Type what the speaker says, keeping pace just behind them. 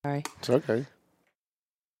Sorry. It's okay.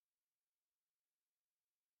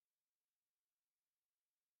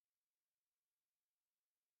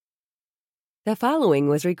 The following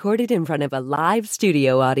was recorded in front of a live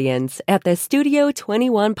studio audience at the Studio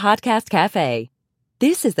 21 Podcast Cafe.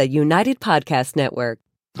 This is the United Podcast Network.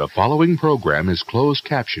 The following program is closed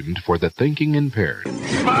captioned for the thinking impaired.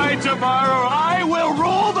 By tomorrow, I will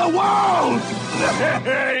rule the world!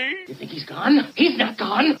 You think he's gone? He's not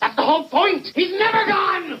gone. That's the whole point. He's never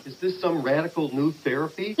gone. Is this some radical new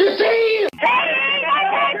therapy? You see?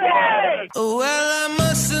 Well, I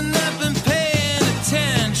must have not been paying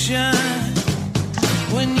attention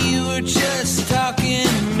when you were just talking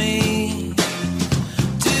to me.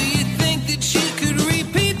 Do you think that you could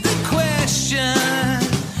repeat the question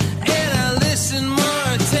and I listen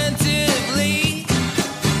more attentively?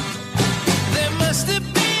 There must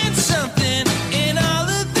have been something in all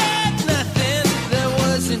of that nothing that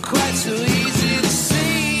wasn't quite so easy to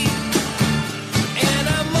see. And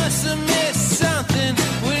I must have missed something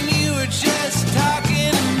when you were just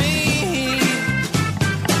talking to me.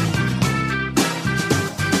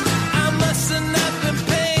 I must have not been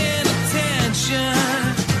paying attention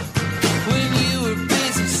when you were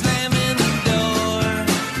busy slamming the door.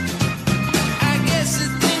 I guess the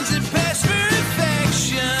things that pass for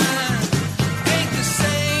affection ain't the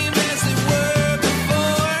same as they were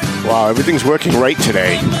before. Wow, everything's working right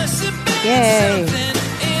today. Must have been Yay. something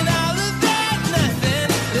in all of that nothing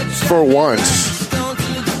that For once. Stone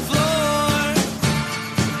to the floor.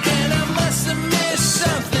 And I must have missed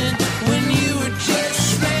something when you were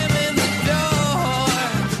just slamming the door.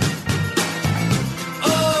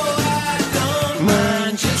 Oh, I don't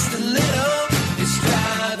mind just a little. It's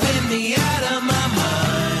driving me out of my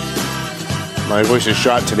mind. My voice is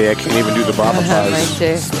shot today. I can't even do the Baba Mine Buzz.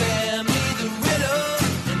 too. Spare me the riddle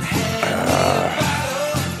and hand me the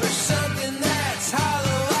bottle or something that's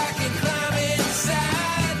hollow. I can climb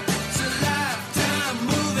inside. It's a lifetime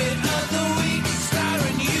movie of the week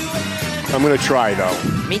starring you and I'm going to try, though.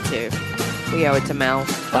 Me too. We owe it to Mel.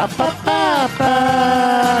 Ba, ba, ba,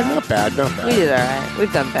 ba. Not bad, not We bad. did all right.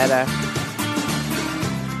 We've done better.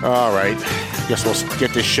 All right. Guess we'll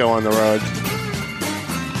get this show on the road.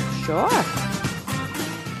 Sure.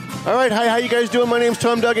 All right. Hi, how you guys doing? My name's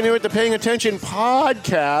Tom Duggan here at the Paying Attention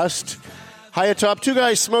Podcast. Hi atop Two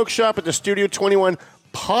Guys Smoke Shop at the Studio 21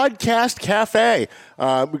 Podcast Cafe.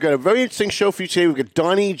 We've got a very interesting show for you today. We've got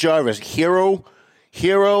Donnie Jarvis,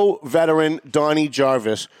 hero veteran Donnie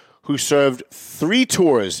Jarvis, who served 3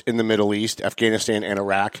 tours in the Middle East, Afghanistan, and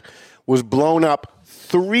Iraq, was blown up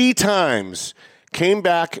 3 times, came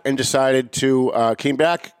back and decided to,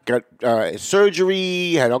 got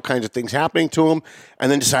surgery, had all kinds of things happening to him,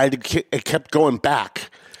 and then decided to kept going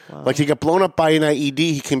back. Like he got blown up by an IED,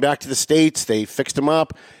 he came back to the States, they fixed him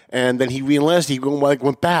up, and then he re-enlisted, he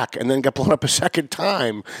went back, and then got blown up a second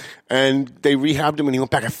time, and they rehabbed him, and he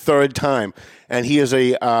went back a third time. And he is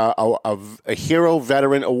a hero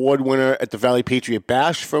veteran award winner at the Valley Patriot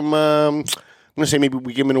Bash from, I'm going to say maybe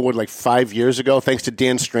we gave him an award like 5 years ago, thanks to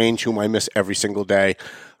Dan Strange, whom I miss every single day.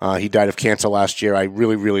 He died of cancer last year. I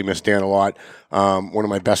really, really miss Dan a lot. One of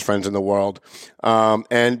my best friends in the world.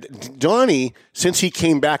 And Donnie, since he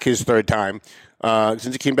came back his third time,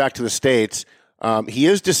 since he came back to the States, he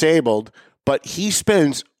is disabled, but he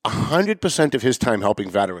spends 100% of his time helping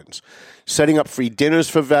veterans, setting up free dinners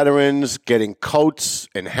for veterans, getting coats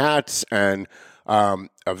and hats and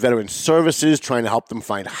veteran services, trying to help them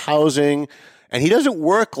find housing. And he doesn't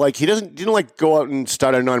work like he didn't like go out and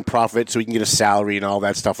start a nonprofit so he can get a salary and all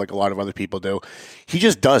that stuff like a lot of other people do. He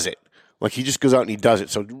just does it. Like he just goes out and he does it.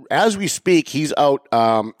 So as we speak, he's out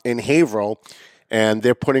in Haverhill, and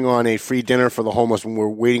they're putting on a free dinner for the homeless, and we're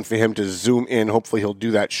waiting for him to zoom in. Hopefully he'll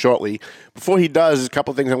do that shortly. Before he does, there's a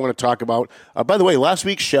couple of things I want to talk about. By the way, last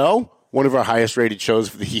week's show, one of our highest rated shows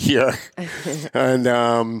for the year. And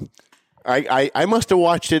I must have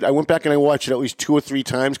watched it. I went back and I watched it at least 2 or 3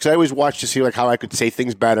 times because I always watch to see like how I could say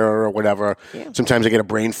things better or whatever. Yeah. Sometimes I get a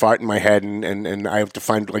brain fart in my head, and I have to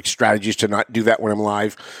find like strategies to not do that when I'm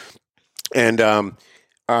live. And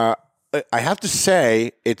I have to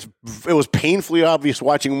say it was painfully obvious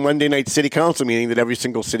watching Monday night city council meeting that every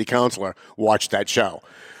single city councilor watched that show,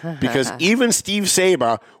 because even Steve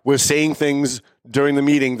Saber was saying things during the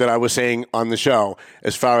meeting that I was saying on the show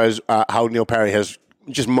as far as how Neil Perry has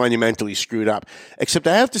just monumentally screwed up. Except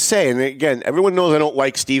I have to say, and again, everyone knows I don't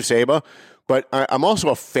like Steve Saber, but I'm also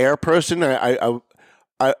a fair person.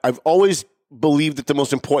 I've always believed that the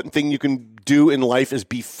most important thing you can do in life is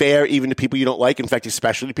be fair even to people you don't like. In fact,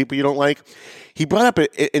 especially people you don't like. He brought up an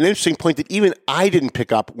interesting point that even I didn't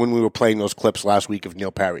pick up when we were playing those clips last week of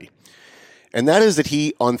Neil Perry. And that is that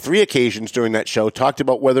he, on 3 occasions during that show, talked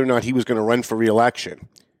about whether or not he was going to run for re-election.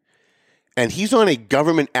 And he's on a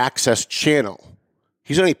government access channel.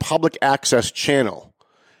 He's on a public access channel.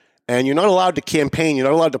 And you're not allowed to campaign, you're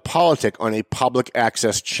not allowed to politic on a public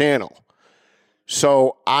access channel.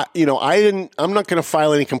 So, I'm not going to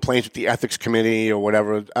file any complaints with the ethics committee or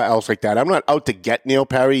whatever else like that. I'm not out to get Neil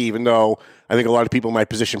Perry, even though I think a lot of people in my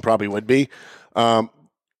position probably would be.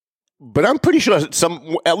 But I'm pretty sure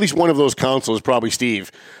at least one of those counselors, probably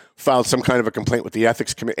Steve, filed some kind of a complaint with the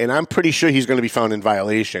ethics committee, and I'm pretty sure he's going to be found in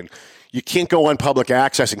violation. You can't go on public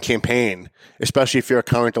access and campaign, especially if you're a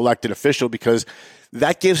current elected official, because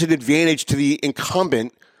that gives an advantage to the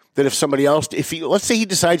incumbent that if somebody else, let's say he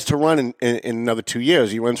decides to run in another 2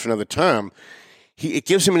 years, he runs for another term, it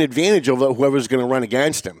gives him an advantage over whoever's going to run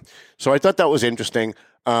against him. So I thought that was interesting.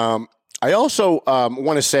 I also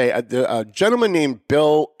want to say a gentleman named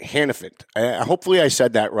Bill Hannaford. Hopefully I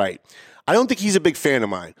said that right. I don't think he's a big fan of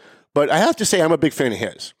mine, but I have to say I'm a big fan of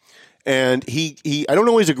his. And he I don't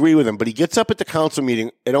always agree with him, but he gets up at the council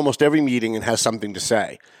meeting, at almost every meeting, and has something to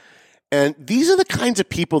say. And these are the kinds of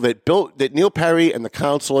people that Neil Perry and the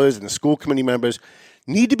councilors and the school committee members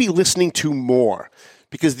need to be listening to more,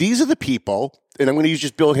 because these are the people. And I'm going to use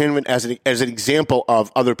just Bill Hannaford as an example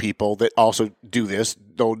of other people that also do this,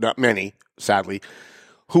 though not many, sadly,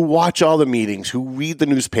 who watch all the meetings, who read the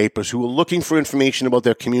newspapers, who are looking for information about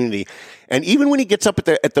their community. And even when he gets up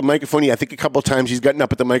at the microphone, I think a couple of times he's gotten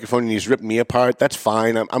up at the microphone and he's ripped me apart. That's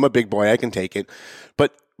fine. I'm a big boy. I can take it.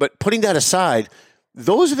 But putting that aside,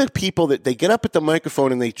 those are the people that they get up at the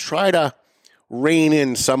microphone and they try to rein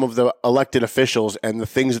in some of the elected officials and the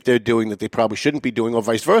things that they're doing that they probably shouldn't be doing, or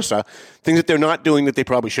vice versa, things that they're not doing that they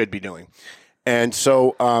probably should be doing. And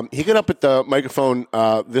so he got up at the microphone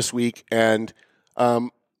this week and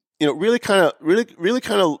really kind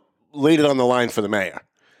of laid it on the line for the mayor.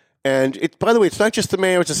 And by the way, it's not just the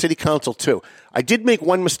mayor; it's the city council too. I did make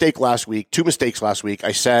two mistakes last week.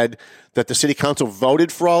 I said that the city council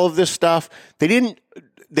voted for all of this stuff. They didn't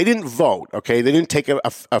vote, okay? They didn't take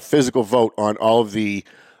a physical vote on all of the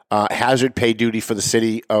hazard pay duty for the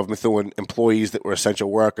city of Methuen employees that were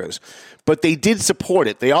essential workers. But they did support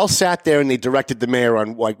it. They all sat there and they directed the mayor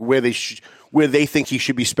on like where they think he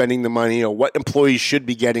should be spending the money, or what employees should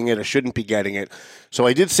be getting it or shouldn't be getting it. So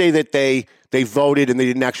I did say that they voted and they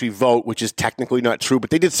didn't actually vote, which is technically not true, but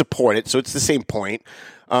they did support it, so it's the same point.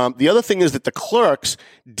 The other thing is that the clerks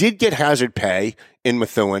did get hazard pay in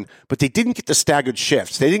Methuen, but they didn't get the staggered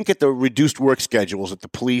shifts. They didn't get the reduced work schedules that the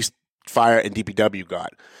police, fire, and DPW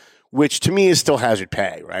got, which to me is still hazard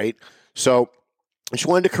pay, right? So I just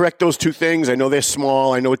wanted to correct those two things. I know they're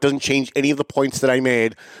small. I know it doesn't change any of the points that I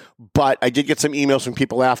made, but I did get some emails from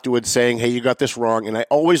people afterwards saying, hey, you got this wrong. And I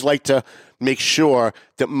always like to make sure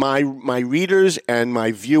that my readers and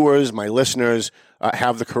my viewers, my listeners,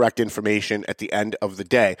 have the correct information at the end of the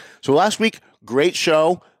day. So last week, great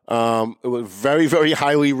show. It was very, very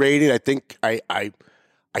highly rated. I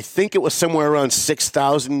think it was somewhere around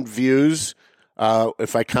 6,000 views.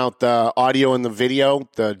 If I count the audio and the video,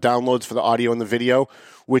 the downloads for the audio and the video,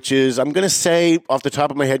 which is, I'm going to say off the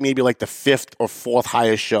top of my head, maybe like the 5th or 4th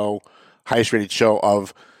highest rated show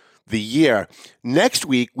of the year. Next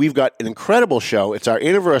week, we've got an incredible show. It's our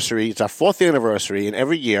anniversary. It's our 4th anniversary. And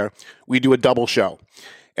every year we do a double show,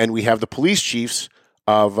 and we have the police chiefs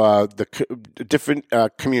of the different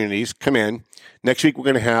communities come in. Next week, we're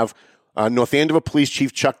going to have North Andover Police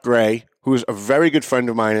Chief Chuck Gray, who is a very good friend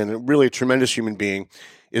of mine and really a tremendous human being,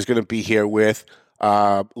 is going to be here with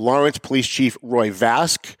Lawrence Police Chief Roy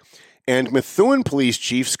Vask and Methuen Police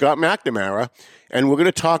Chief Scott McNamara, and we're going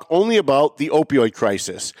to talk only about the opioid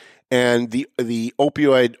crisis and the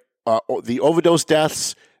opioid the overdose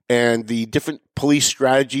deaths and the different police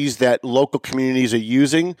strategies that local communities are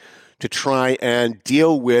using to try and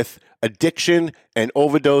deal with addiction and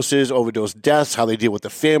overdose deaths, how they deal with the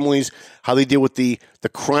families, how they deal with the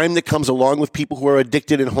crime that comes along with people who are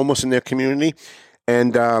addicted and homeless in their community.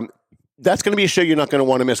 And that's going to be a show you're not going to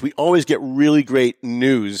want to miss. We always get really great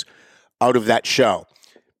news out of that show.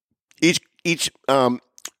 Each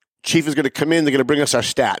chief is going to come in. They're going to bring us our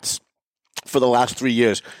stats for the last 3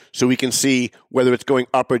 years so we can see whether it's going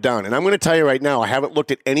up or down. And I'm going to tell you right now, I haven't looked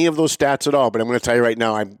at any of those stats at all, but I'm going to tell you right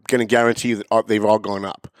now, I'm going to guarantee you that they've all gone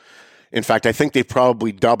up. In fact, I think they've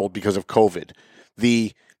probably doubled because of COVID.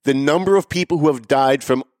 The number of people who have died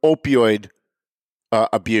from opioid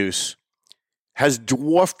abuse has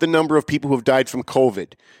dwarfed the number of people who have died from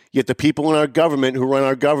COVID. Yet the people in our government who run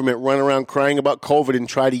our government run around crying about COVID and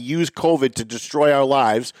try to use COVID to destroy our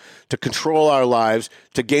lives, to control our lives,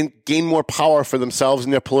 to gain more power for themselves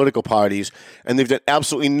and their political parties. And they've done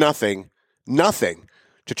absolutely nothing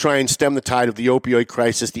to try and stem the tide of the opioid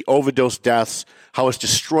crisis, the overdose deaths, how it's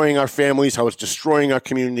destroying our families, how it's destroying our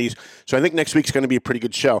communities. So I think next week's going to be a pretty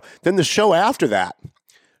good show. Then the show after that,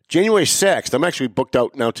 January 6th, I'm actually booked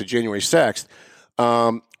out now to January 6th.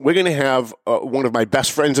 We're going to have one of my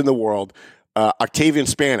best friends in the world, Octavian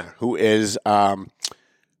Spanner, who is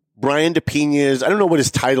Brian DePina's, I don't know what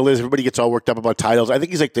his title is. Everybody gets all worked up about titles. I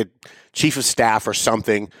think he's like the chief of staff or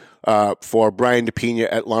something for Brian DePina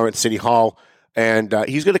at Lawrence City Hall. And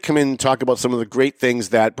he's going to come in and talk about some of the great things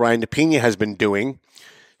that Brian DePina has been doing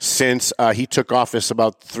since he took office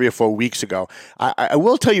about 3 or 4 weeks ago. I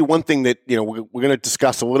will tell you one thing that we're going to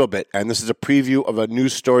discuss a little bit, and this is a preview of a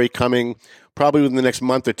news story coming probably within the next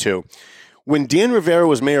month or two. When Dan Rivera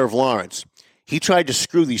was mayor of Lawrence, he tried to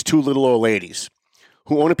screw these two little old ladies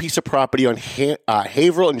who own a piece of property on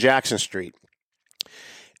Haverhill and Jackson Street.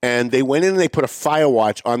 And they went in and they put a fire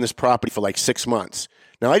watch on this property for like 6 months.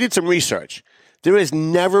 Now, I did some research. There has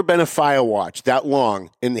never been a fire watch that long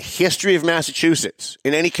in the history of Massachusetts,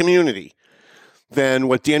 in any community, than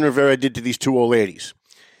what Dan Rivera did to these two old ladies.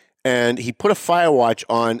 And he put a fire watch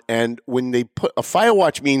on, and when they put a fire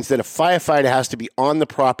watch means that a firefighter has to be on the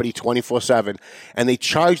property 24/7, and they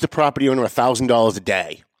charge the property owner $1,000 a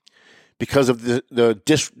day because of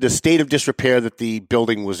the state of disrepair that the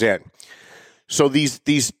building was in. So these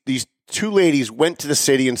two ladies went to the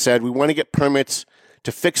city and said, we want to get permits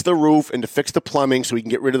to fix the roof and to fix the plumbing so we can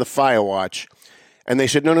get rid of the fire watch. And they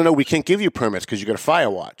said, no, we can't give you permits because you got a fire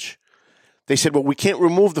watch. They said, well, we can't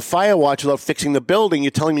remove the fire watch without fixing the building.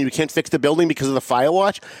 You're telling me we can't fix the building because of the fire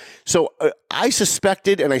watch? So I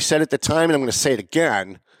suspected, and I said at the time, and I'm going to say it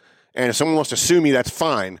again, and if someone wants to sue me, that's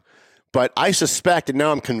fine. But I suspect, and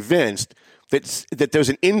now I'm convinced, that there's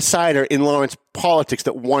an insider in Lawrence politics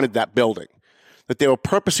that wanted that building, that they were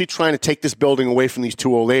purposely trying to take this building away from these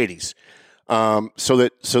two old ladies. So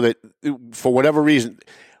that for whatever reason,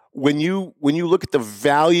 when you look at the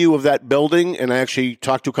value of that building, and I actually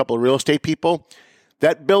talked to a couple of real estate people,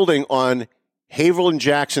 that building on Haverhill and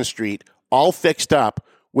Jackson Street, all fixed up,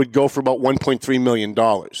 would go for about $1.3 million.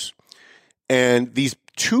 And these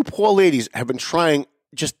two poor ladies have been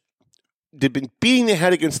they've been beating their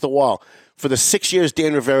head against the wall for the 6 years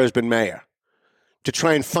Dan Rivera has been mayor to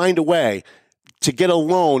try and find a way to get a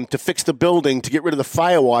loan to fix the building, to get rid of the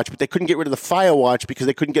fire watch, but they couldn't get rid of the fire watch because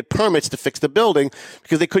they couldn't get permits to fix the building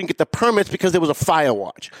because they couldn't get the permits because there was a fire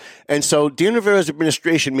watch. And so Dan Rivera's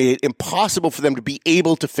administration made it impossible for them to be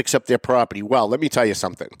able to fix up their property. Well, let me tell you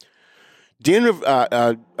something.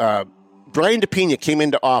 Brian DePina came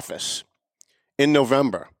into office in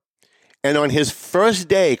November, and on his first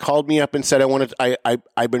day called me up and said,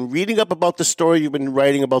 I've been reading up about the story you've been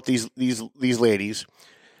writing about these ladies,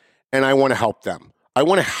 and I want to help them. I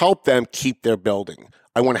want to help them keep their building.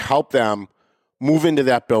 I want to help them move into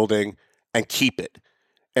that building and keep it.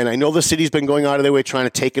 And I know the city's been going out of their way trying to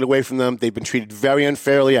take it away from them. They've been treated very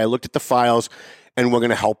unfairly. I looked at the files, and we're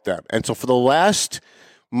going to help them. And so for the last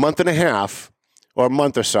month and a half or a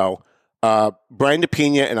month or so, Brian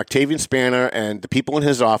DePina and Octavian Spanner and the people in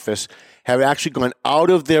his office have actually gone out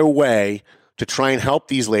of their way to try and help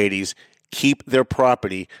these ladies keep their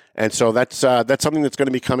property. And so that's something that's going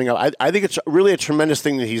to be coming up. I think it's really a tremendous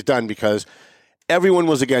thing that he's done because everyone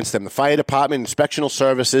was against them. The fire department, inspectional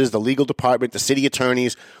services, the legal department, the city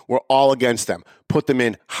attorneys were all against them. Put them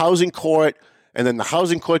in housing court, and then the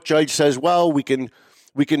housing court judge says, well, we can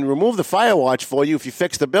remove the fire watch for you if you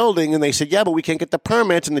fix the building. And they said, yeah, but we can't get the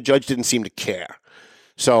permits, and the judge didn't seem to care.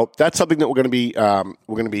 So that's something that we're going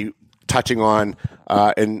to be touching on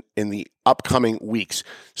in the upcoming weeks.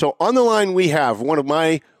 So on the line we have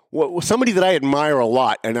somebody that I admire a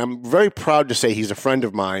lot, and I'm very proud to say he's a friend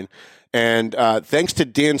of mine. And thanks to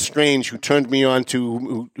Dan Strange, who turned me on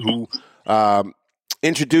to, who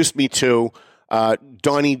introduced me to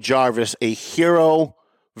Donnie Jarvis, a hero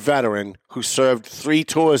veteran who served 3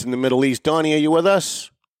 tours in the Middle East. Donnie, are you with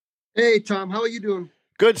us? Hey, Tom. How are you doing?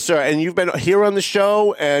 Good, sir. And you've been here on the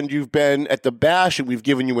show, and you've been at the Bash, and we've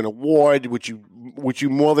given you an award, which you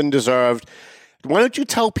more than deserved. Why don't you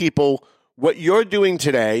tell people what you're doing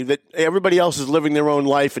today, that everybody else is living their own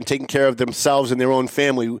life and taking care of themselves and their own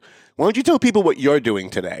family? Why don't you tell people what you're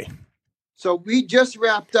doing today? So we just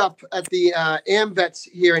wrapped up at the AmVets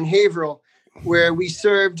here in Haverhill, where we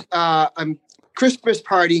served a Christmas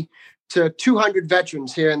party to 200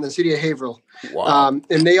 veterans here in the city of Haverhill. Wow.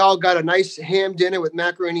 And they all got a nice ham dinner with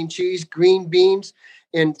macaroni and cheese, green beans,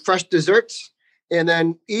 and fresh desserts. And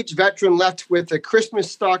then each veteran left with a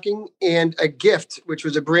Christmas stocking and a gift, which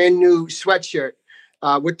was a brand new sweatshirt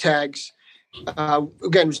with tags. Again,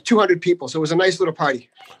 it was 200 people, so it was a nice little party.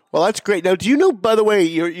 Well, that's great. Now, do you know, by the way,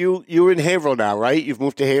 you're in Haverhill now, right? You've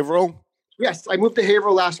moved to Haverhill? Yes, I moved to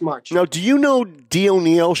Haverhill last March. Now, do you know Dee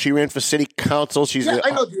O'Neill? She ran for city council. I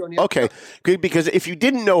know Dee O'Neill. Okay, good, because if you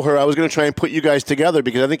didn't know her, I was going to try and put you guys together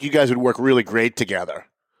because I think you guys would work really great together.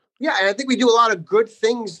 Yeah, and I think we do a lot of good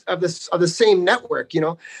things of the same network. You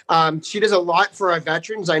know, she does a lot for our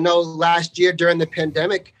veterans. I know last year during the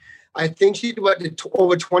pandemic, I think she did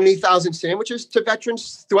over 20,000 sandwiches to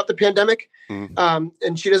veterans throughout the pandemic. Mm-hmm.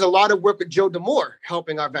 And she does a lot of work with Joe D'Amore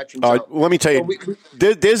helping our veterans out. Let me tell you,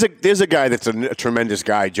 there's a guy that's a tremendous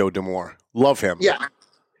guy, Joe D'Amore. Love him. Yeah.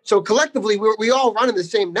 So collectively, we all run in the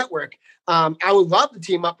same network. I would love to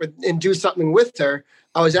team up and do something with her.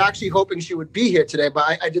 I was actually hoping she would be here today,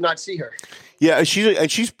 but I did not see her. Yeah, she.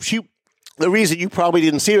 The reason you probably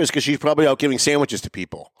didn't see her is because she's probably out giving sandwiches to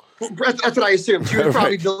people. That's what I assumed. She was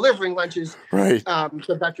probably delivering lunches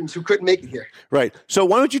to veterans who couldn't make it here. Right. So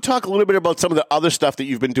why don't you talk a little bit about some of the other stuff that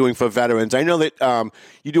you've been doing for veterans? I know that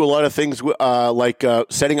you do a lot of things like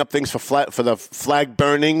setting up things for the flag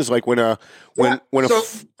burnings, like a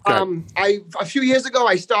few years ago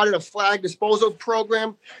I started a flag disposal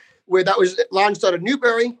program where that was launched out of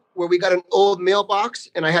Newbury, where we got an old mailbox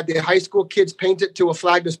and I had the high school kids paint it to a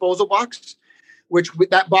flag disposal box, which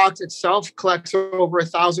that box itself collects over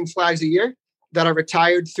 1,000 flags a year that are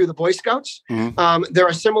retired through the Boy Scouts. Mm-hmm. There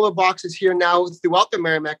are similar boxes here now throughout the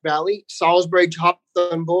Merrimack Valley. Salisbury hopped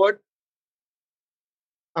on board.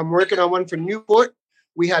 I'm working on one for Newport.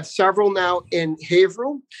 We have several now in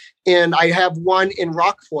Haverhill, and I have one in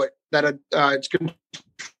Rockport that it's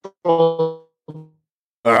controlled.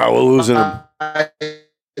 We're losing him.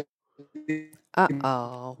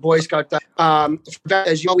 Boy Scout.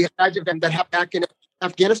 As you know, we had that happened back in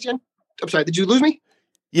Afghanistan. I'm sorry, did you lose me?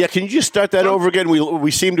 Yeah, can you just start that over again?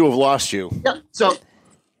 We seem to have lost you. Yeah, so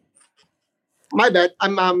my bad.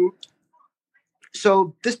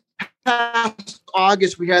 So this past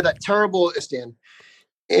August, we had that terrible stand.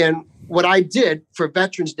 And what I did for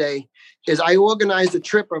Veterans Day is I organized a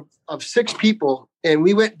trip of 6 people, and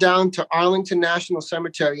we went down to Arlington National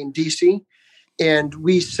Cemetery in D.C., and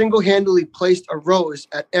we single-handedly placed a rose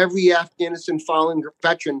at every Afghanistan fallen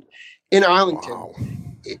veteran in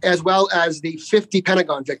Arlington, as well as the 50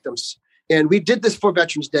 Pentagon victims. And we did this for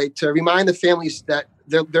Veterans Day to remind the families that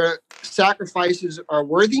their sacrifices are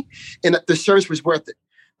worthy and that the service was worth it.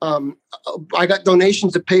 I got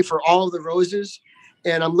donations to pay for all of the roses,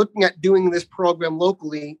 and I'm looking at doing this program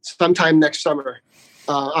locally sometime next summer.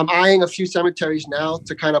 I'm eyeing a few cemeteries now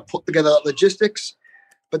to kind of put together logistics,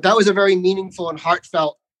 but that was a very meaningful and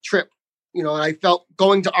heartfelt trip. You know, and I felt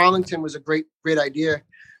going to Arlington was a great idea.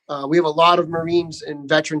 We have a lot of Marines and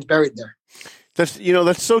veterans buried there.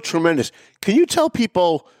 That's so tremendous. Can you tell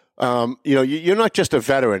people, you're not just a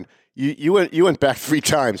veteran. You went back 3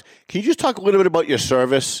 times. Can you just talk a little bit about your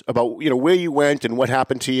service, about where you went and what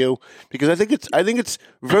happened to you? Because I think it's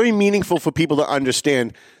very meaningful for people to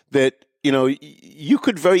understand that you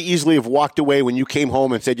could very easily have walked away when you came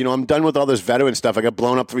home and said, I'm done with all this veteran stuff. I got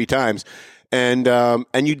blown up 3 times, and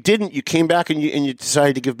you didn't. You came back and you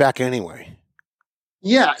decided to give back anyway.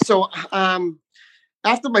 Yeah. So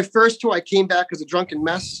after my first tour, I came back as a drunken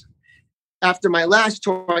mess. After my last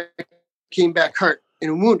tour, I came back hurt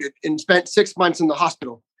and wounded and spent 6 months in the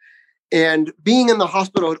hospital. And being in the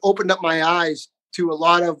hospital, it opened up my eyes to a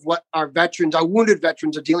lot of what our wounded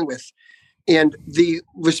veterans are dealing with. And the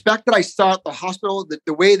respect that I saw at the hospital,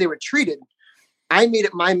 the way they were treated, I made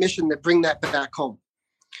it my mission to bring that back home.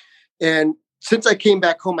 And since I came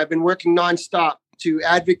back home, I've been working nonstop to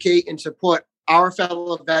advocate and support our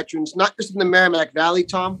fellow veterans, not just in the Merrimack Valley,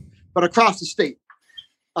 Tom, but across the state.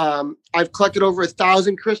 I've collected over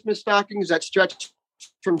 1,000 Christmas stockings that stretch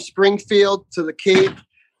from Springfield to the Cape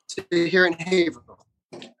to here in Haverhill.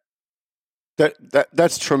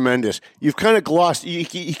 That's tremendous. You've kind of glossed. You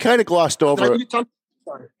kind of glossed over.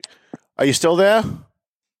 Are you still there?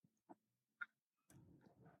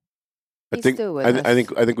 I think we.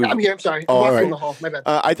 I'm here. I'm sorry. Oh, all right. In the hall. My bad.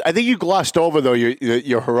 I think you glossed over though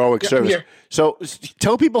your heroic service. So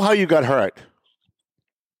tell people how you got hurt.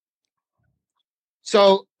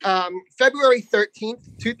 So February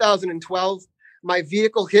 13th, 2012, my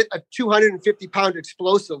vehicle hit a 250-pound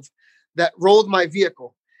explosive that rolled my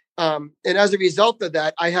vehicle. And as a result of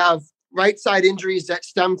that, I have right side injuries that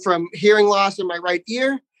stem from hearing loss in my right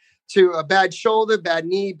ear to a bad shoulder, bad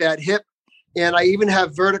knee, bad hip. And I even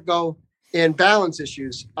have vertigo and balance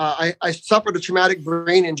issues. I suffered a traumatic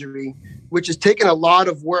brain injury, which has taken a lot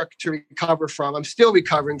of work to recover from. I'm still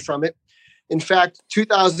recovering from it. In fact,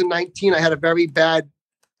 2019, I had a very bad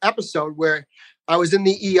episode where I was in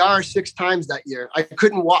the ER 6 times that year. I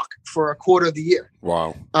couldn't walk for a quarter of the year.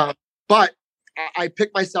 Wow. But I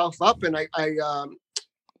picked myself up and I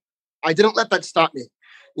didn't let that stop me.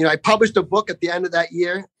 I published a book at the end of that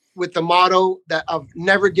year with the motto that of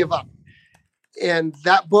never give up. And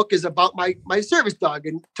that book is about my service dog.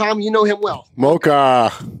 And Tom, you know him well.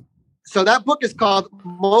 Mocha. So that book is called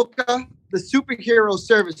Mocha, the Superhero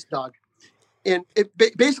Service Dog. And it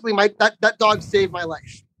basically that dog saved my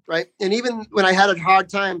life, right? And even when I had a hard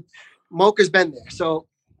time, Mocha's been there. So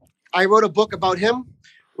I wrote a book about him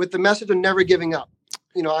with the message of never giving up.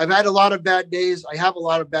 I've had a lot of bad days. I have a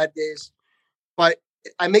lot of bad days, but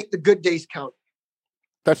I make the good days count.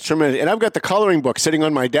 That's tremendous. And I've got the coloring book sitting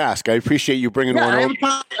on my desk. I appreciate you bringing one over.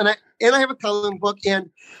 I have a coloring book,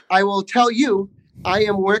 and I will tell you, I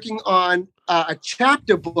am working on a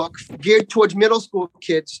chapter book geared towards middle school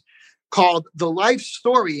kids called The Life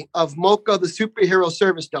Story of Mocha, the Superhero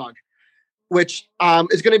Service Dog, which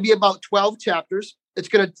is going to be about 12 chapters. It's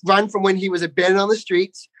going to run from when he was abandoned on the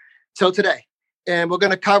streets till today. And we're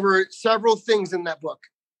going to cover several things in that book.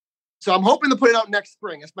 So I'm hoping to put it out next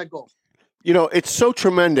spring. That's my goal. It's so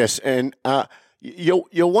tremendous. And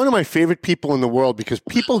you're one of my favorite people in the world because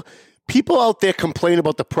people out there complain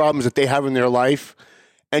about the problems that they have in their life.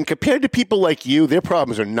 And compared to people like you, their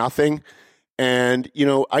problems are nothing. And,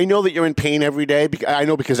 I know that you're in pain every day. I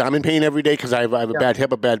know because I'm in pain every day because I have a bad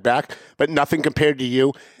hip, a bad back, but nothing compared to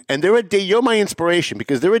you. And you're my inspiration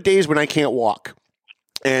because there are days when I can't walk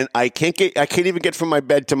and I can't even get from my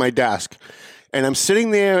bed to my desk. And I'm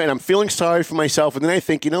sitting there and I'm feeling sorry for myself. And then I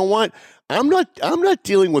think, you know what? I'm not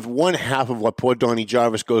dealing with one half of what poor Donnie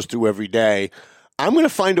Jarvis goes through every day. I'm going to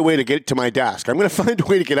find a way to get to my desk. I'm going to find a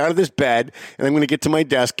way to get out of this bed, and I'm going to get to my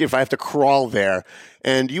desk if I have to crawl there.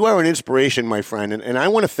 And you are an inspiration, my friend. And I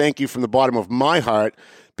want to thank you from the bottom of my heart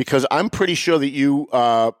because I'm pretty sure that you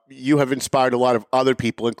have inspired a lot of other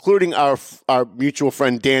people, including our mutual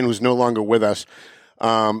friend Dan, who's no longer with us.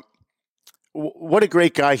 What a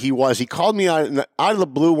great guy he was. He called me out of the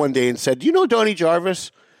blue one day and said, "Do you know Donnie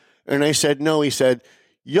Jarvis?" And I said, "No." He said,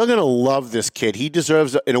 "You're going to love this kid. He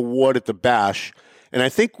deserves an award at the Bash." And I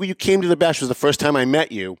think when you came to the Bash was the first time I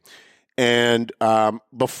met you. And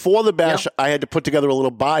before the Bash, I had to put together a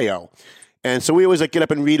little bio. And so we always get up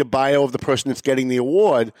and read a bio of the person that's getting the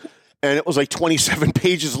award. And it was 27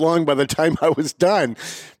 pages long by the time I was done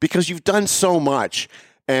because you've done so much.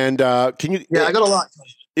 And can you? Yeah, I got a lot.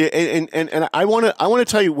 And I want to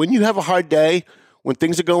tell you, when you have a hard day, when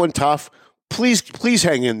things are going tough, please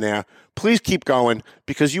hang in there. Please keep going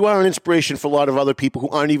because you are an inspiration for a lot of other people who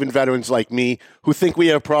aren't even veterans like me, who think we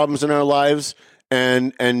have problems in our lives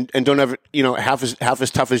and don't have it, half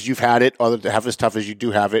as tough as you've had it or half as tough as you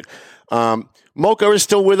do have it. Mocha is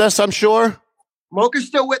still with us, I'm sure. Mocha's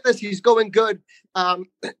still with us. He's going good.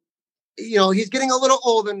 He's getting a little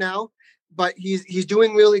older now, but he's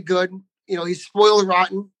doing really good. He's spoiled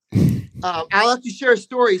rotten. I'll have to share a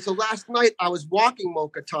story. So last night I was walking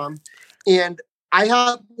Mocha, Tom, and I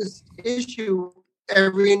have this issue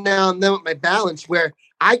every now and then with my balance where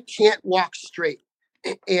I can't walk straight.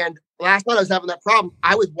 And last night I was having that problem.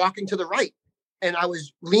 I was walking to the right and I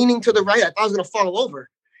was leaning to the right. I thought I was going to fall over.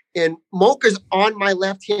 And Mocha's on my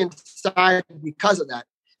left-hand side because of that.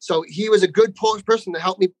 So he was a good person to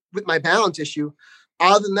help me with my balance issue.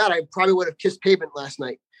 Other than that, I probably would have kissed pavement last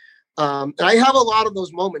night. And I have a lot of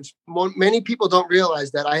those moments. Many people don't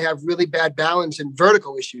realize that I have really bad balance and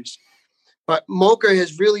vertical issues. But Mocha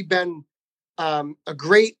has really been a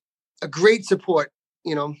great support,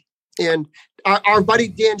 And our buddy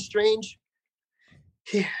Dan Strange,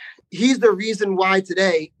 he's the reason why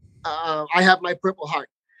today I have my Purple Heart.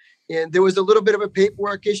 And there was a little bit of a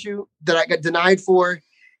paperwork issue that I got denied for.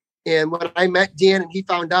 And when I met Dan and he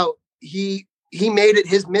found out, he made it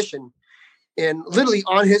his mission. And literally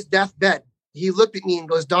on his deathbed, he looked at me and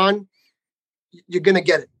goes, "Don, you're going to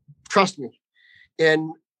get it. Trust me."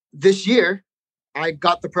 And this year, I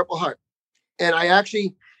got the Purple Heart. And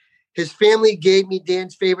his family gave me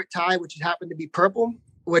Dan's favorite tie, which happened to be purple,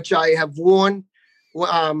 which I have worn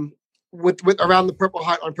with around the Purple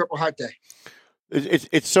Heart on Purple Heart Day.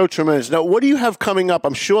 It's so tremendous. Now, what do you have coming up?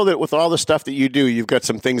 I'm sure that with all the stuff that you do, you've got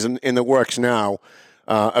some things in the works now.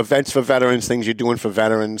 Events for veterans, things you're doing for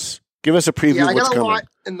veterans. Give us a preview of what's coming. I got a lot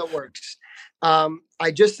in the works.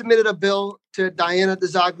 I just submitted a bill to Diana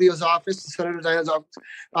DeZoglio's office, Senator Diana's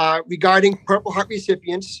office, regarding Purple Heart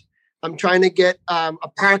recipients. I'm trying to get a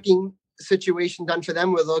parking situation done for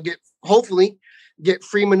them where they'll hopefully get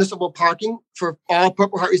free municipal parking for all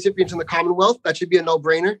Purple Heart recipients in the Commonwealth. That should be a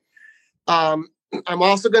no-brainer. I'm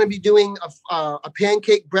also going to be doing a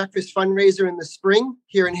pancake breakfast fundraiser in the spring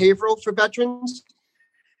here in Haverhill for veterans.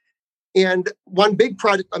 And one big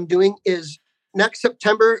project I'm doing is next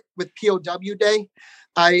September with POW Day,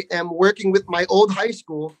 I am working with my old high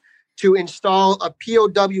school to install a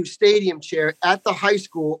POW stadium chair at the high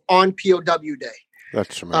school on POW day.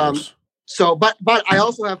 That's tremendous. But I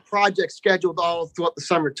also have projects scheduled all throughout the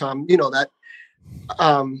summer, Tom. You know that.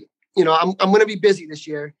 I'm going to be busy this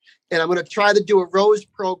year, and I'm going to try to do a rose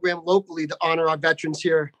program locally to honor our veterans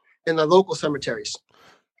here in the local cemeteries.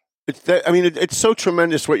 It's so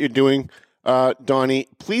tremendous what you're doing, Donnie.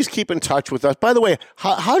 Please keep in touch with us. By the way,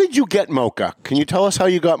 how did you get Mocha? Can you tell us how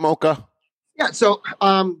you got Mocha? Yeah, so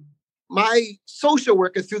my social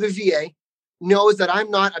worker through the VA knows that I'm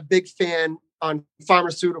not a big fan on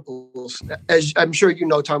pharmaceuticals, as I'm sure you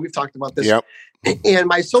know, Tom. We've talked about this. Yep. And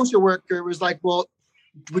my social worker was like, well,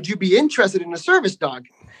 would you be interested in a service dog?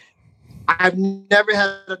 I've never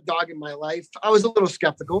had a dog in my life. I was a little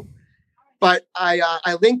skeptical, but I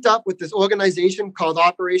linked up with this organization called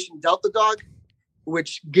Operation Delta Dog,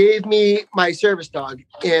 which gave me my service dog.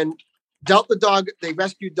 And Delta Dog, they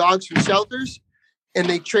rescue dogs from shelters, and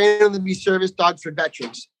they train them to be service dogs for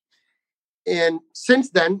veterans. And since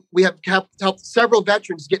then, we have helped several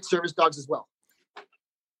veterans get service dogs as well.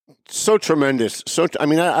 So tremendous. I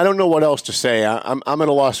don't know what else to say. I'm at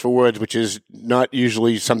a loss for words, which is not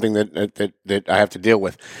usually something that I have to deal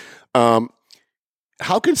with.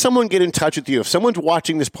 How can someone get in touch with you? If someone's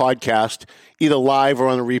watching this podcast, either live or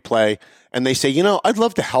on a replay, and they say, I'd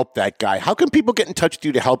love to help that guy, how can people get in touch with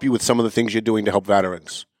you to help you with some of the things you're doing to help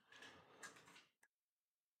veterans?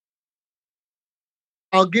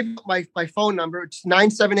 I'll give you my phone number. It's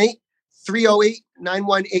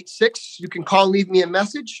 978-308-9186. You can call and leave me a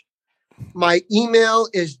message. My email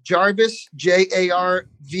is Jarvis,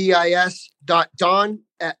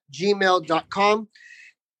 JARVIS.Don@gmail.com.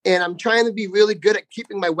 And I'm trying to be really good at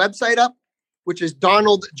keeping my website up, which is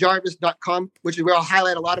DonaldJarvis.com, which is where I'll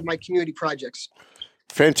highlight a lot of my community projects.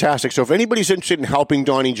 Fantastic. So if anybody's interested in helping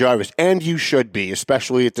Donnie Jarvis, and you should be,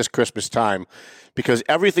 especially at this Christmas time, because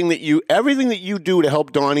everything that you do to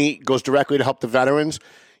help Donnie goes directly to help the veterans.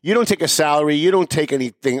 You don't take a salary. You don't take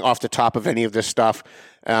anything off the top of any of this stuff.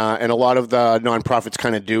 And a lot of the nonprofits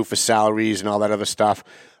kind of do for salaries and all that other stuff.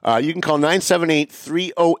 You can call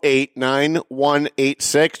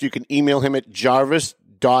 978-308-9186. You can email him at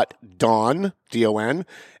jarvis.don, D-O-N,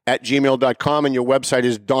 @gmail.com, and your website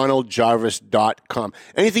is donaldjarvis.com.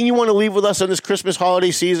 Anything you want to leave with us on this Christmas holiday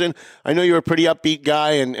season? I know you're a pretty upbeat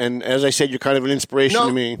guy, and as I said, you're kind of an inspiration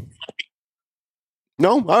to me.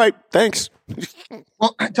 No? All right. Thanks.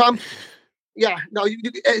 Well, Tom,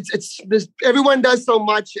 everyone does so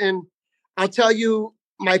much, and I'll tell you,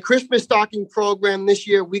 my Christmas stocking program this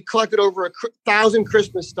year, we collected over 1,000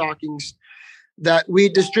 Christmas stockings that we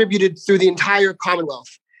distributed through the entire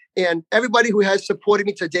Commonwealth. And everybody who has supported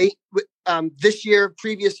me to date, this year,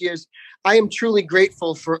 previous years, I am truly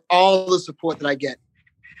grateful for all the support that I get.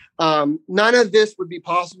 None of this would be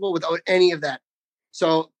possible without any of that.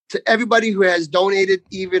 So to everybody who has donated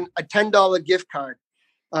even a $10 gift card,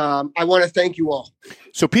 I want to thank you all.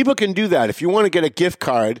 So people can do that. If you want to get a gift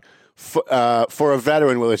card for a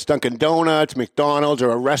veteran, whether it's Dunkin' Donuts, McDonald's,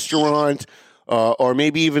 or a restaurant, or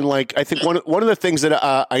maybe even like, I think one of the things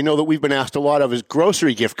that I know that we've been asked a lot of is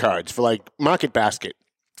grocery gift cards for like Market Basket,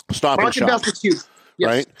 Stop and Shop. Market Basket's huge. Yes.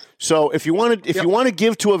 Right. So if you want to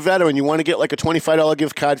give to a veteran, you want to get like a $25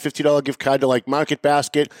 gift card, $50 gift card to like Market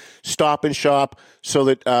Basket, Stop and Shop, so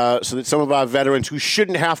that some of our veterans who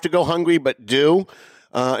shouldn't have to go hungry but do,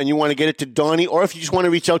 and you want to get it to Donnie, or if you just want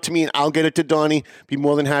to reach out to me and I'll get it to Donnie, be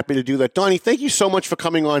more than happy to do that. Donnie, thank you so much for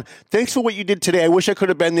coming on. Thanks for what you did today. I wish I could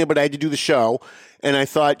have been there, but I had to do the show. And I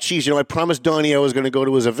thought, geez, I promised Donnie I was going to go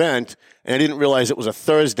to his event, and I didn't realize it was a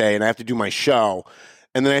Thursday and I have to do my show.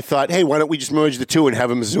 And then I thought, hey, why don't we just merge the two and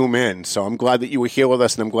have him Zoom in? So I'm glad that you were here with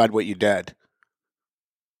us, and I'm glad what you did.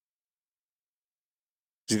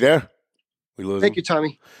 Is he there? We lose Thank him? you,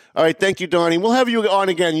 Tommy. All right, thank you, Donnie. We'll have you on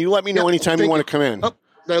again. You let me know anytime you want to come in. Oh,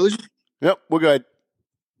 did I lose you? Yep, we're good.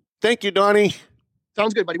 Thank you, Donnie.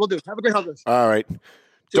 Sounds good, buddy. We'll do. Have a great holiday. All right.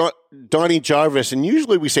 Donnie Jarvis, and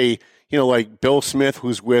usually we say, like Bill Smith,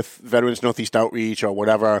 who's with Veterans Northeast Outreach or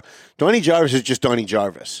whatever. Donnie Jarvis is just Donnie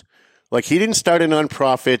Jarvis. Like, he didn't start a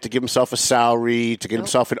nonprofit to give himself a salary, to get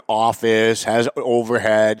himself an office, has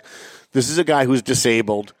overhead. This is a guy who's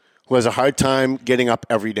disabled, who has a hard time getting up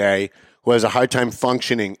every day, who has a hard time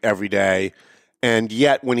functioning every day. And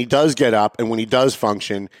yet, when he does get up and when he does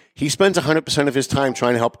function, he spends 100% of his time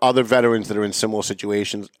trying to help other veterans that are in similar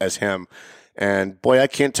situations as him. And boy, I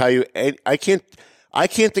can't tell you, I can't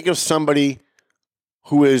think of somebody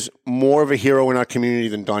who is more of a hero in our community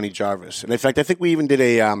than Donnie Jarvis. And in fact, I think we even did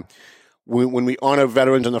when we honor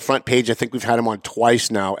veterans on the front page, I think we've had him on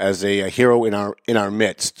twice now as a hero in our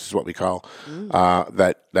midst, is what we call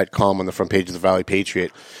that column on the front page of the Valley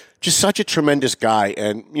Patriot. just such a tremendous guy.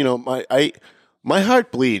 And, you know, my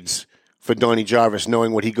heart bleeds for Donnie Jarvis,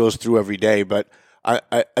 knowing what he goes through every day. But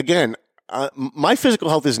my physical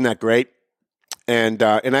health isn't that great. And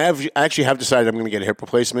I actually have decided I'm going to get a hip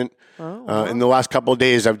replacement. In the last couple of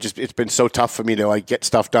days, it's been so tough for me to like get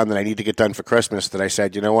stuff done that I need to get done for Christmas that I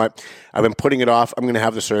said, you know what, I've been putting it off. I'm going to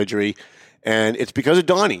have the surgery, and it's because of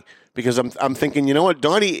Donnie. Because I'm thinking, you know what,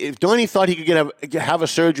 if Donnie thought he could have a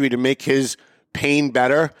surgery to make his pain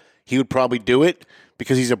better, he would probably do it.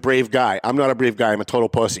 Because he's a brave guy. I'm not a brave guy. I'm a total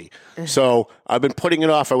pussy. So I've been putting it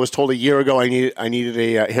off. I was told a year ago I needed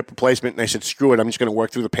a hip replacement, and I said, screw it. I'm just going to work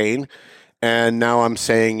through the pain. And now I'm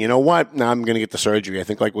saying, you know what? Now I'm going to get the surgery. I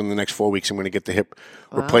think like within the next 4 weeks, I'm going to get the hip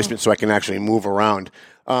replacement so I can actually move around.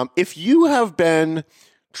 If you have been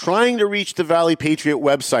trying to reach the Valley Patriot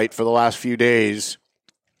website for the last few days,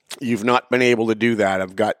 you've not been able to do that.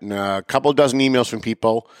 I've gotten a couple dozen emails from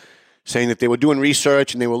people saying that they were doing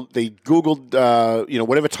research and they Googled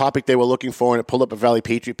whatever topic they were looking for, and it pulled up a Valley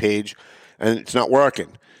Patriot page, and it's not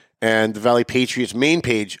working. And the Valley Patriots main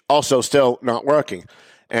page also still not working.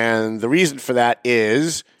 And the reason for that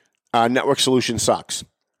is Network Solution sucks.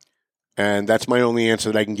 And that's my only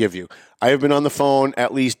answer that I can give you. I have been on the phone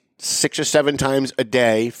at least 6 or 7 times a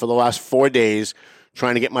day for the last 4 days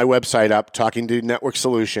trying to get my website up, talking to Network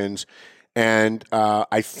Solutions. And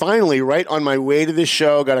I finally, right on my way to this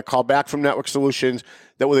show, got a call back from Network Solutions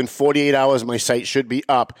that within 48 hours my site should be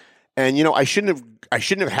up. And, you know, I shouldn't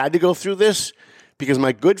have had to go through this because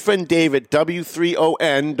my good friend Dave at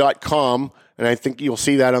w3on.com, and I think you'll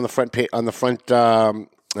see that on the front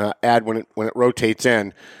ad when it rotates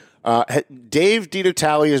in. Dave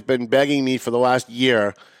DiNatale has been begging me for the last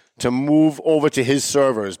year to move over to his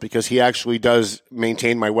servers because he actually does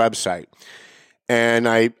maintain my website. And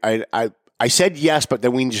I said yes, but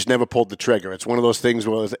then we just never pulled the trigger. It's one of those things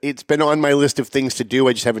where it's been on my list of things to do.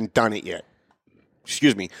 I just haven't done it yet.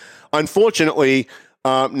 Excuse me. Unfortunately,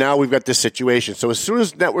 now we've got this situation. So as soon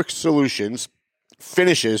as Network Solutions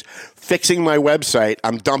finishes fixing my website,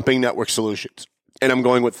 I'm dumping Network Solutions. And I'm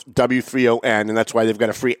going with W3ON, and that's why they've got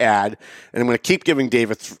a free ad. And I'm going to keep giving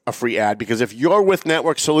Dave a free ad, because if you're with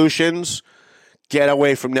Network Solutions, get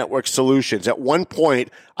away from Network Solutions. At one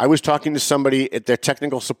point, I was talking to somebody at their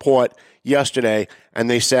technical support yesterday, and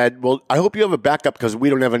they said, well, I hope you have a backup because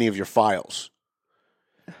we don't have any of your files.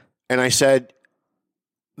 And I said,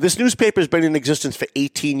 this newspaper's been in existence for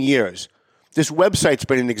 18 years. This website's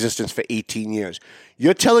been in existence for 18 years.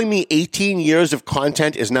 You're telling me 18 years of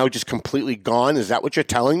content is now just completely gone? Is that what you're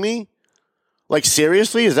telling me? Like,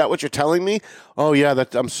 seriously? Is that what you're telling me? Oh, yeah,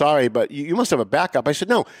 I'm sorry, but you must have a backup. I said,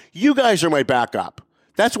 no, you guys are my backup.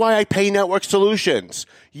 That's why I pay Network Solutions.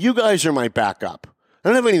 You guys are my backup. I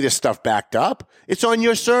don't have any of this stuff backed up. It's on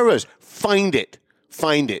your servers. Find it.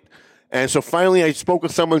 Find it. And so finally, I spoke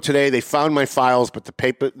with someone today. They found my files, but the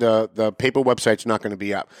paper website's not going to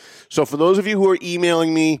be up. So for those of you who are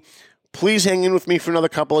emailing me, please hang in with me for another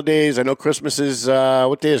couple of days. I know Christmas is,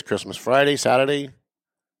 what day is Christmas? Friday? Saturday?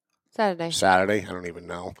 Saturday? I don't even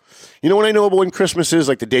know. You know when I know when Christmas is?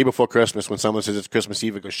 Like the day before Christmas, when someone says it's Christmas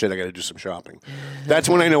Eve, I go, shit, I got to do some shopping. That's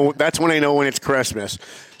when I know. That's when I know when it's Christmas.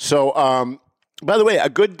 So, by the way, a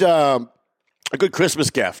good Christmas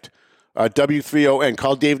gift. W3ON.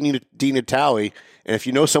 Call Dave DiNatale, and if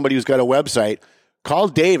you know somebody who's got a website, call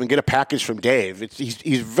Dave and get a package from Dave.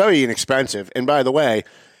 He's very inexpensive. And by the way,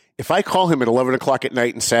 if I call him at 11 o'clock at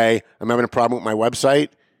night and say, I'm having a problem with my website,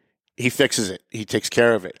 he fixes it. He takes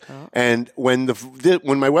care of it. Oh. And when my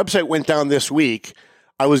website went down this week,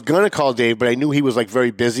 I was going to call Dave, but I knew he was like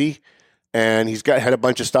very busy, and had a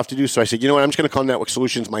bunch of stuff to do. So I said, you know what, I'm just going to call Network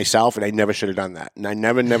Solutions myself, and I never should have done that. And I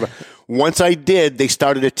never. Once I did, they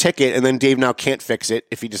started a ticket, and then Dave now can't fix it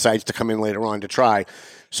if he decides to come in later on to try.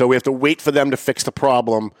 So we have to wait for them to fix the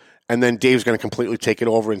problem, and then Dave's going to completely take it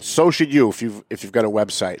over, and so should you if you've got a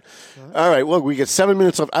website. All right, well, we get 7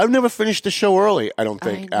 minutes left. I've never finished the show early, I don't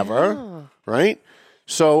think, ever. Right?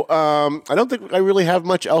 So I don't think I really have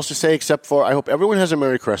much else to say except for I hope everyone has a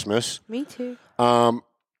Merry Christmas. Me too.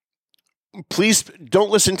 Please don't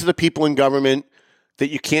listen to the people in government that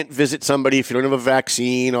you can't visit somebody if you don't have a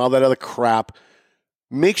vaccine, all that other crap.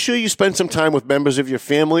 Make sure you spend some time with members of your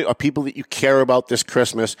family or people that you care about this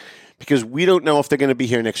Christmas, because we don't know if they're going to be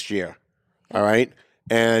here next year. All right?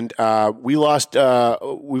 And we've lost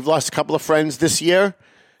a couple of friends this year.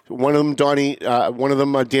 One of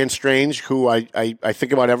them, Dan Strange, who I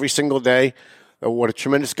think about every single day. What a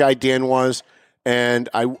tremendous guy Dan was. And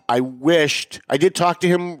I did talk to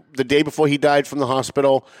him the day before he died from the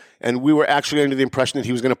hospital, and we were actually under the impression that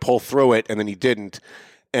he was going to pull through it, and then he didn't.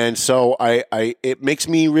 And so it makes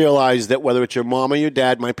me realize that whether it's your mom or your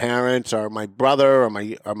dad, my parents or my brother or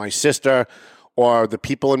my sister or the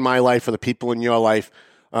people in my life or the people in your life,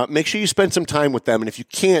 make sure you spend some time with them. And if you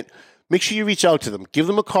can't, make sure you reach out to them. Give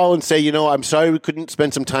them a call and say, I'm sorry we couldn't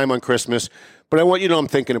spend some time on Christmas, but I want you to know I'm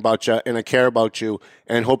thinking about you and I care about you.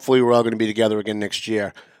 And hopefully we're all going to be together again next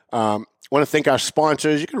year. I want to thank our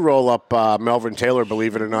sponsors. You can roll up Melvin Taylor,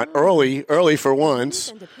 believe it or not, early for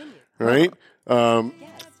once, right?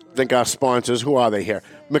 Thank our sponsors. Who are they here?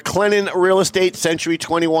 McLennan Real Estate, Century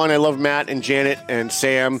 21. I love Matt and Janet and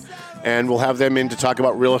Sam, and we'll have them in to talk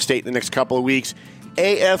about real estate in the next couple of weeks.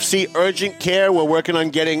 AFC Urgent Care. We're working on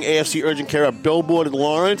getting AFC Urgent Care a billboard in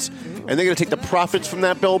Lawrence, and they're going to take the profits from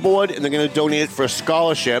that billboard, and they're going to donate it for a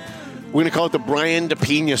scholarship. We're going to call it the Brian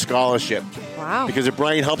DePina Scholarship. Wow. Because if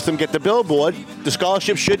Brian helps them get the billboard, the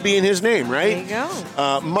scholarship should be in his name, right? There you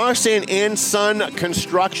go. Marsan and Son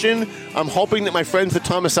Construction. I'm hoping that my friends, the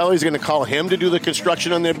Tomasellis, are going to call him to do the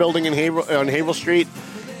construction on their building on Haverhill Street.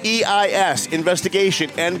 EIS,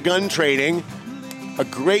 Investigation and Gun Training. A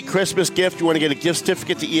great Christmas gift. You want to get a gift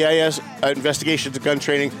certificate to EIS, Investigations and Gun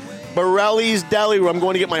Training. Borelli's Deli, where I'm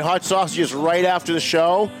going to get my hot sausages right after the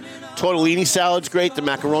show. Tortellini salad's great. The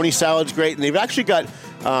macaroni salad's great. And they've actually got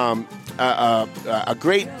a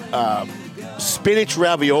great spinach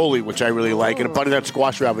ravioli, which I really like. And a butternut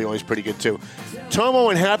squash ravioli is pretty good, too. Tomo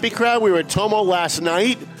and Happy Crowd. We were at Tomo last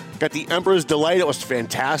night. Got the Emperor's Delight. It was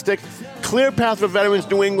fantastic. Clear Path for Veterans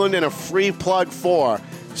New England and a free plug for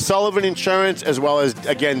Sullivan Insurance, as well as,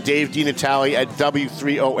 again, Dave DiNatale at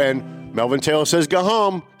W3ON. Melvin Taylor says go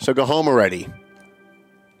home, so go home already.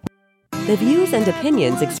 The views and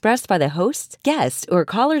opinions expressed by the hosts, guests, or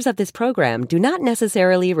callers of this program do not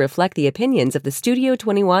necessarily reflect the opinions of the Studio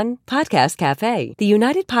 21 Podcast Cafe, the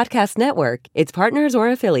United Podcast Network, its partners, or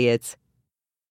affiliates.